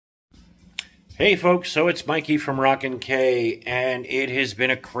Hey folks, so it's Mikey from Rockin' K, and it has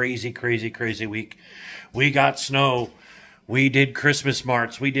been a crazy week. We got snow, we did Christmas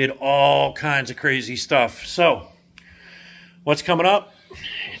marts, we did all kinds of crazy stuff. So, what's coming up?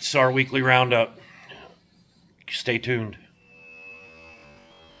 It's our weekly roundup. Stay tuned.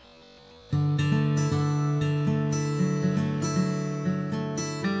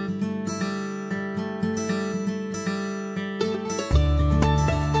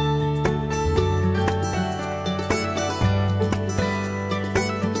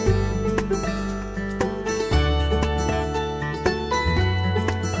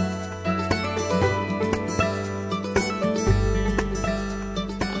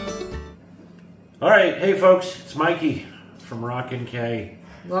 All right, hey folks, it's Mikey from Rockin' K.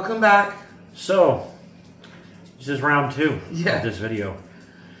 Welcome back. So, this is round 2 of Yeah. this video.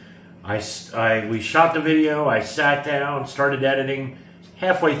 We shot the video, I sat down, started editing.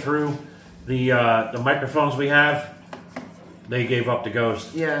 Halfway through, the microphones we have, they gave up the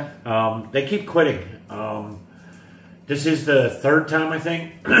ghost. Yeah. They keep quitting. This is the third time, I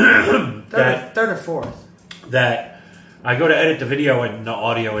think, Third or fourth. that I go to edit the video and the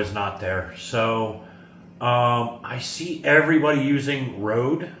audio is not there. So I see everybody using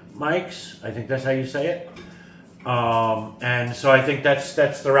Rode mics. I think that's how you say it. And so I think that's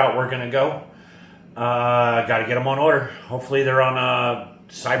the route we're going to go. Got to get them on order. Hopefully they're on a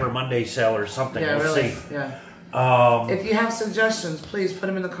Cyber Monday sale or something. Yeah, we'll really. see. Yeah. If you have suggestions, please put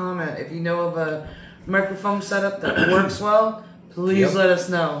them in the comment. If you know of a microphone setup that works well, please let us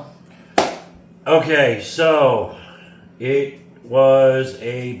know. Okay, so it was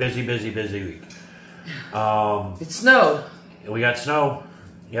a busy week. It snowed. We got snow.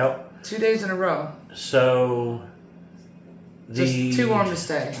 Yep. 2 days in a row. So Just too warm to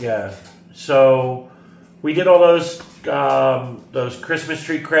stay. Yeah. So we did all those Christmas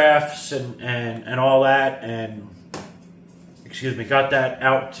tree crafts and all that, and got that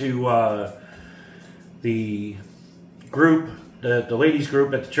out to the group, the ladies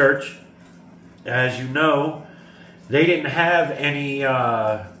group at the church. As you know, they didn't have any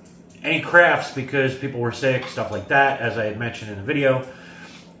crafts because people were sick, stuff like that, as I had mentioned in the video.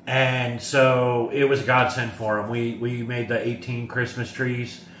 And so it was a godsend for them. We made the 18 Christmas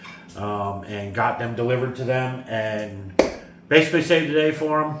trees and got them delivered to them and basically saved the day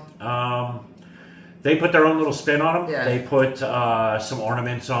for them. They put their own little spin on them. Yeah. They put some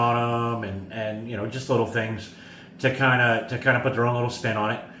ornaments on them and just little things to kind of put their own little spin on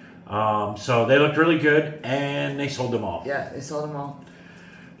it. So they looked really good, and they sold them all. Yeah, they sold them all.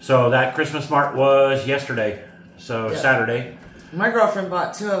 So that Christmas mart was yesterday, so Saturday. My girlfriend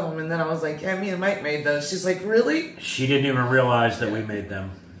bought 2 of them, and then I was like, yeah, me and Mike made those. She's like, really? She didn't even realize that we made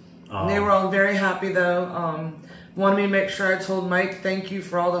them. They were all very happy, though. Wanted me to make sure I told Mike thank you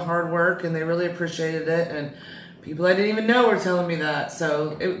for all the hard work, and they really appreciated it. And people I didn't even know were telling me that,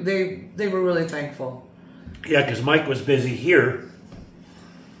 so they were really thankful. Yeah, because Mike was busy here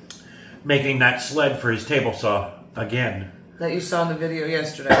making that sled for his table saw again. That you saw in the video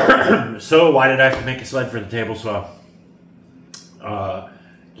yesterday. So why did I have to make a sled for the table saw?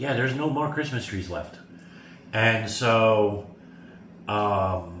 Yeah, there's no more Christmas trees left. And so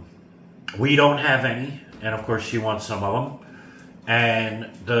we don't have any. And of course she wants some of them. And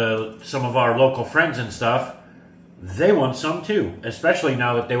some of our local friends and stuff, they want some too. Especially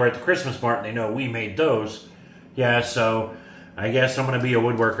now that they were at the Christmas mart and they know we made those. Yeah, so I guess I'm going to be a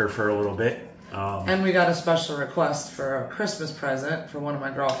woodworker for a little bit. And we got a special request for a Christmas present for one of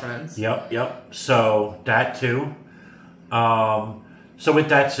my girlfriends. Yep. So that too. So with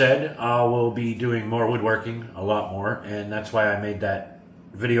that said, we'll be doing more woodworking, a lot more. And that's why I made that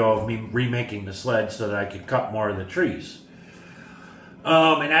video of me remaking the sled so that I could cut more of the trees.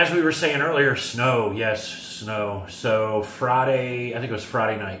 And as we were saying earlier, snow. Yes, snow. So Friday, I think it was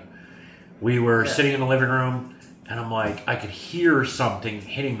Friday night, we were sitting in the living room. And I'm like, I could hear something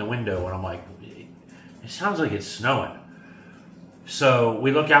hitting the window. And I'm like, it sounds like it's snowing. So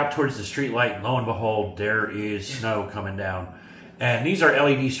we look out towards the street light. And lo and behold, there is snow coming down. And these are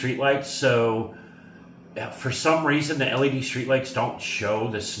LED street lights. So for some reason, the LED street lights don't show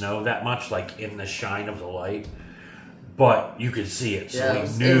the snow that much, like in the shine of the light. But you could see it. So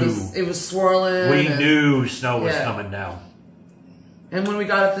we knew. It was swirling. We knew snow was coming down. And when we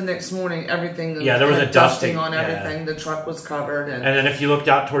got up the next morning, everything there was a dusting on everything. The truck was covered, and then if you looked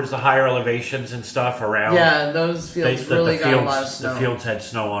out towards the higher elevations and stuff around, those fields really got a lot of snow. The fields had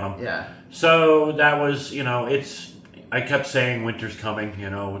snow on them. Yeah. So that was, I kept saying winter's coming.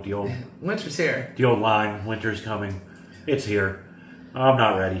 With the old winter's here. The old line, winter's coming. It's here. I'm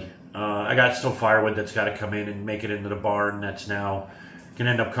not ready. I got still firewood that's got to come in and make it into the barn. That's now can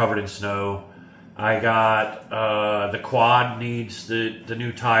end up covered in snow. I got the quad needs the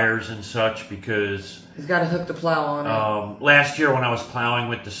new tires and such because he's got to hook the plow on it. Last year when I was plowing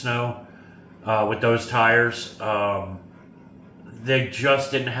with the snow with those tires, they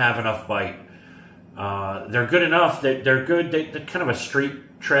just didn't have enough bite. They're good enough. They're good. They're kind of a street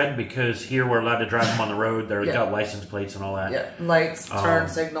tread because here we're allowed to drive them on the road. They've got license plates and all that. Yeah, lights, turn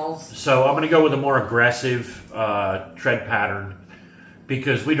signals. So I'm going to go with a more aggressive tread pattern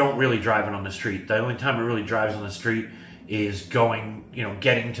because we don't really drive it on the street. The only time it really drives on the street is going,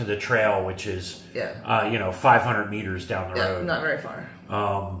 getting to the trail, which is, 500 meters down the road. Not very far.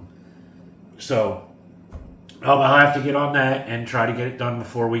 So I'll have to get on that and try to get it done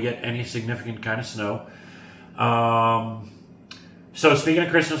before we get any significant kind of snow. So speaking of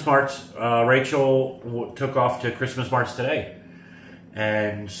Christmas marts, Rachel took off to Christmas marts today.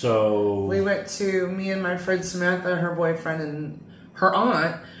 And so me and my friend Samantha, her boyfriend, and her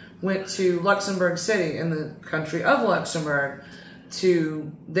aunt went to Luxembourg City in the country of Luxembourg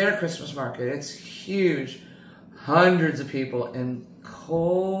to their Christmas market. It's huge. Hundreds of people and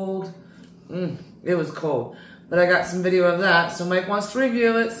cold. It was cold. But I got some video of that. So Mike wants to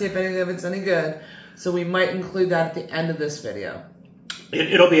review it, see if any of it's any good. So we might include that at the end of this video.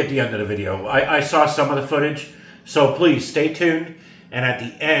 It'll be at the end of the video. I saw some of the footage. So please stay tuned. And at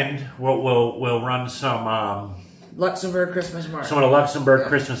the end, we'll run some... Luxembourg Christmas Mart. Some of the Luxembourg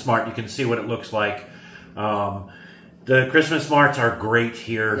Christmas Mart. You can see what it looks like. The Christmas Marts are great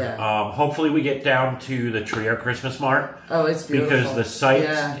here. Yeah. Hopefully we get down to the Trier Christmas Mart. Oh, it's beautiful. Because the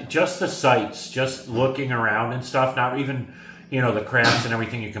sites, just the sites, just looking around and stuff, not even, the crafts and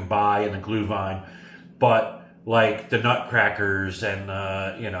everything you can buy and the glühwein, but like the nutcrackers and,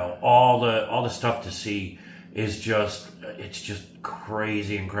 all the stuff to see is just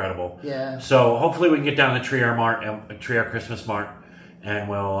crazy incredible. Yeah. So hopefully we can get down to the Trier Christmas Mart, and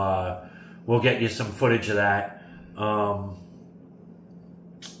we'll get you some footage of that.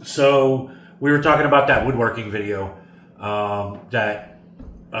 So we were talking about that woodworking video that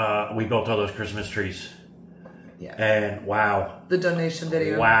we built all those Christmas trees. Yeah. And wow. The donation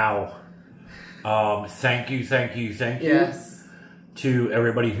video. Wow. Thank you yes. to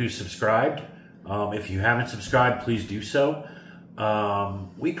everybody who subscribed. If you haven't subscribed, please do so.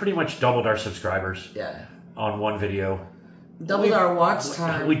 We pretty much doubled our subscribers on one video. Doubled our watch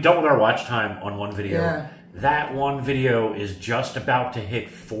time. We doubled our watch time on one video. Yeah. That one video is just about to hit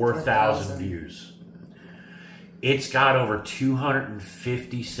 4,000 views. It's got over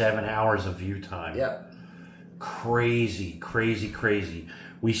 257 hours of view time. Yep. Crazy.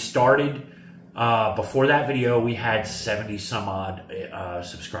 We started, before that video, we had 70 some odd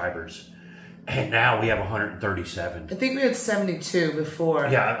subscribers. And now we have 137. I think we had 72 before.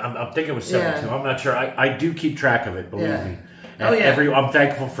 Yeah, I'm thinking it was 72. Yeah. I'm not sure. I do keep track of it, believe me. And I'm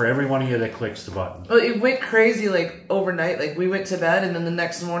thankful for every one of you that clicks the button. Well, it went crazy overnight. We went to bed and then the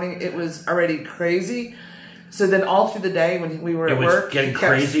next morning it was already crazy. So then all through the day when we were at work, it was getting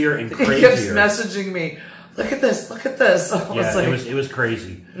crazier and crazier. He kept messaging me, look at this. It was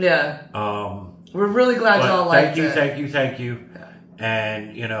crazy. Yeah. We're really glad y'all liked it. Thank you. Yeah.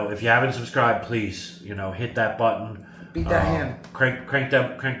 And if you haven't subscribed, please hit that button. Beat that hand. Crank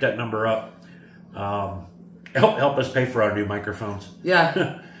that number up. Help us pay for our new microphones.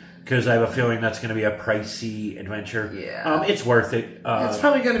 Yeah. Because I have a feeling that's going to be a pricey adventure. Yeah. It's worth it. It's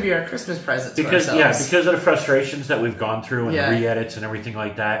probably going to be our Christmas present to because ourselves. of the frustrations that we've gone through and the re-edits and everything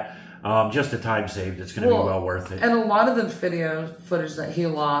like that. Just the time saved, it's going to be well worth it. And a lot of the video footage that he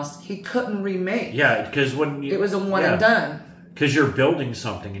lost, he couldn't remake. Yeah, because when it was a one and done. Because you're building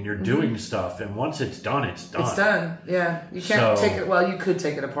something and you're doing stuff, and once it's done, it's done. It's done. Yeah, you can't take it. Well, you could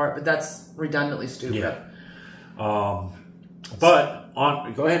take it apart, but that's redundantly stupid. Yeah. Go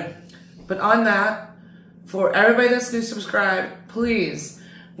ahead. But on that, for everybody that's new subscribed, please,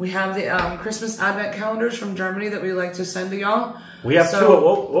 we have the Christmas Advent calendars from Germany that we like to send to y'all. We have two.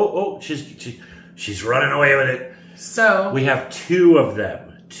 Whoa! She's running away with it. So we have two of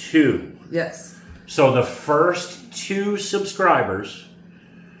them. Two. Yes. So the first two subscribers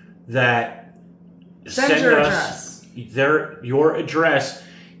that send us your address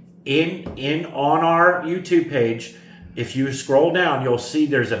in on our YouTube page. If you scroll down, you'll see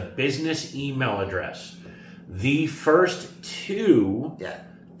there's a business email address. The first two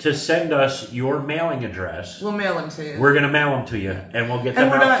to send us your mailing address. We'll mail them to you. We're going to mail them to you, and we'll get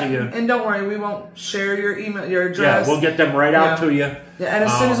them out to you. And don't worry, we won't share your address. Yeah, we'll get them right out to you. Yeah, and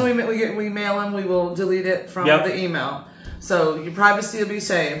as soon as we mail them, we will delete it from the email. So your privacy will be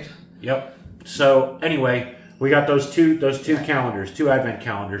saved. Yep. So anyway, we got those two calendars, two Advent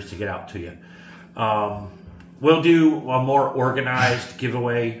calendars to get out to you. we'll do a more organized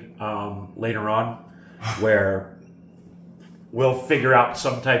giveaway later on, where we'll figure out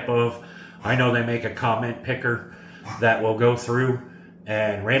some type of. I know they make a comment picker that will go through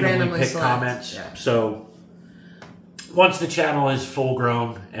and randomly pick select comments. Yeah. So once the channel is full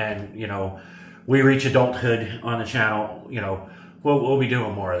grown and we reach adulthood on the channel, we'll be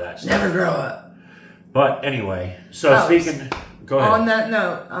doing more of that stuff. Never grow up. But anyway, so speaking, go ahead. On that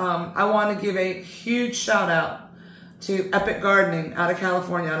note, I want to give a huge shout out to Epic Gardening out of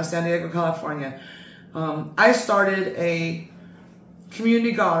California, out of San Diego, California. I started a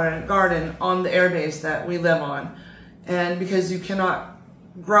community garden on the airbase that we live on, and because you cannot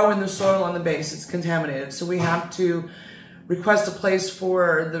grow in the soil on the base, it's contaminated, so we have to request a place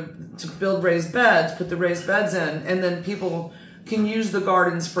to build raised beds, put the raised beds in, and then people can use the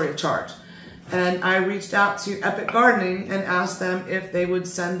gardens free of charge. And I reached out to Epic Gardening and asked them if they would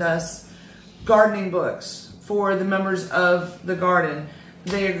send us gardening books for the members of the garden.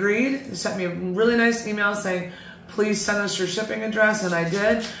 They agreed. They sent me a really nice email saying, please send us your shipping address, and I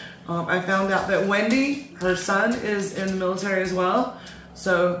did. I found out that Wendy, her son, is in the military as well.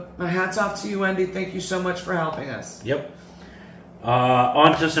 So my hat's off to you, Wendy. Thank you so much for helping us. Yep.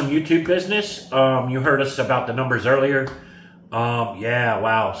 On to some YouTube business. You heard us about the numbers earlier. Yeah,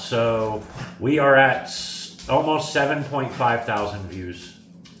 wow. So we are at almost 7.5 thousand views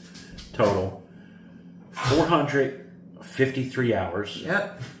total. 453 hours.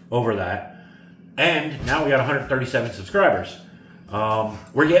 Yep. Over that. And now we got 137 subscribers.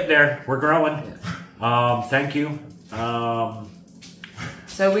 We're getting there. We're growing. Thank you.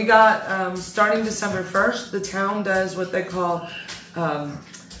 So we got, starting December 1st, the town does what they call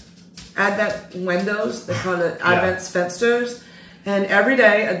Advent windows. They call it Advent fensters. And every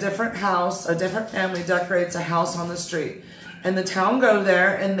day, a different house, a different family decorates a house on the street. And the town go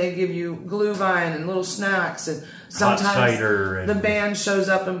there and they give you glühwein and little snacks, and sometimes the band shows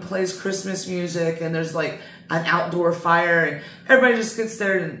up and plays Christmas music, and there's like an outdoor fire, and everybody just gets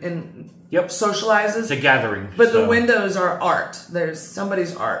there and socializes. It's a gathering. But the windows are art. There's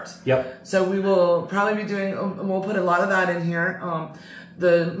somebody's art. Yep. So we will probably be doing, we'll put a lot of that in here.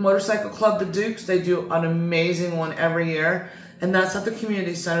 The Motorcycle Club, the Dukes, they do an amazing one every year. And that's at the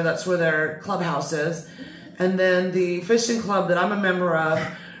community center. That's where their clubhouse is. And then the fishing club that I'm a member of,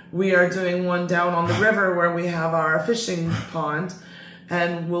 we are doing one down on the river where we have our fishing pond,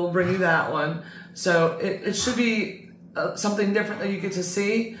 and we'll bring you that one. So it should be something different that you get to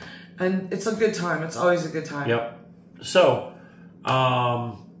see, and it's a good time. It's always a good time. Yep. So,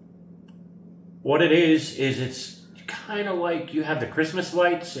 what it is it's kind of like you have the Christmas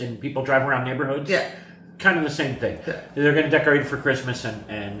lights and people drive around neighborhoods. Yeah. Kind of the same thing. Yeah. They're going to decorate for Christmas,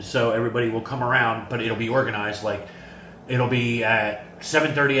 and so everybody will come around, but it'll be organized. Like, it'll be at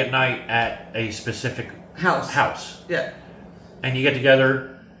 7:30 at night at a specific house. Yeah. And you get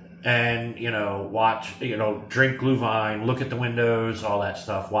together and, watch, drink glühwein, look at the windows, all that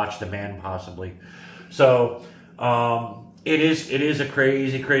stuff, watch the band possibly. So, it is a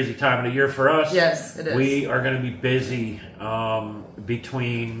crazy, crazy time of the year for us. Yes, it is. We are going to be busy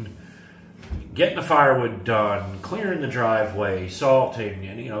between getting the firewood done, clearing the driveway, salting,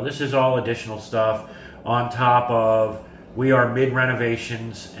 and this is all additional stuff on top of we are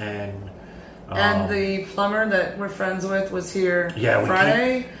mid-renovations, and the plumber that we're friends with was here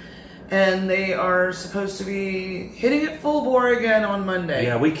Friday, and they are supposed to be hitting it full bore again on Monday.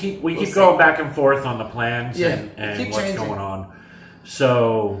 Yeah, we keep going back and forth on the plans and what's changing. going on.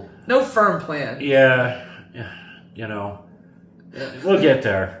 So no firm plan. Yeah, we'll get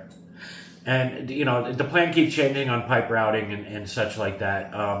there. And, the plan keeps changing on pipe routing and such like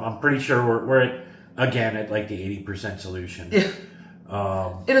that. I'm pretty sure we're at like the 80% solution. Yeah.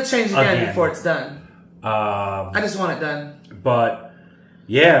 It'll change again before it's done. I just want it done. But,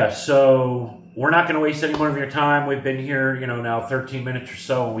 yeah, so we're not going to waste any more of your time. We've been here, now 13 minutes or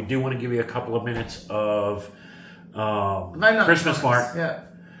so, and we do want to give you a couple of minutes of Christmas mark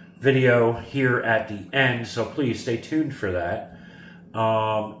video here at the end. So please stay tuned for that.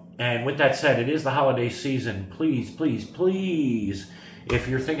 And with that said, it is the holiday season. Please, please, please, if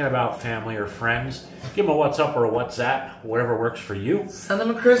you're thinking about family or friends, give them a WhatsApp or a WhatsApp, whatever works for you. Send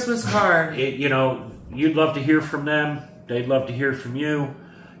them a Christmas card. You'd love to hear from them. They'd love to hear from you.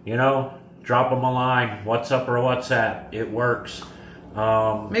 Drop them a line, WhatsApp or a WhatsApp. It works.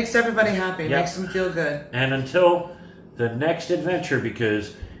 Makes everybody happy. Yep. Makes them feel good. And until the next adventure,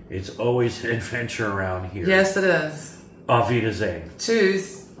 because it's always an adventure around here. Yes, it is. Auf Wiedersehen.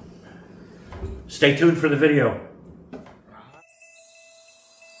 Tschüss. Stay tuned for the video.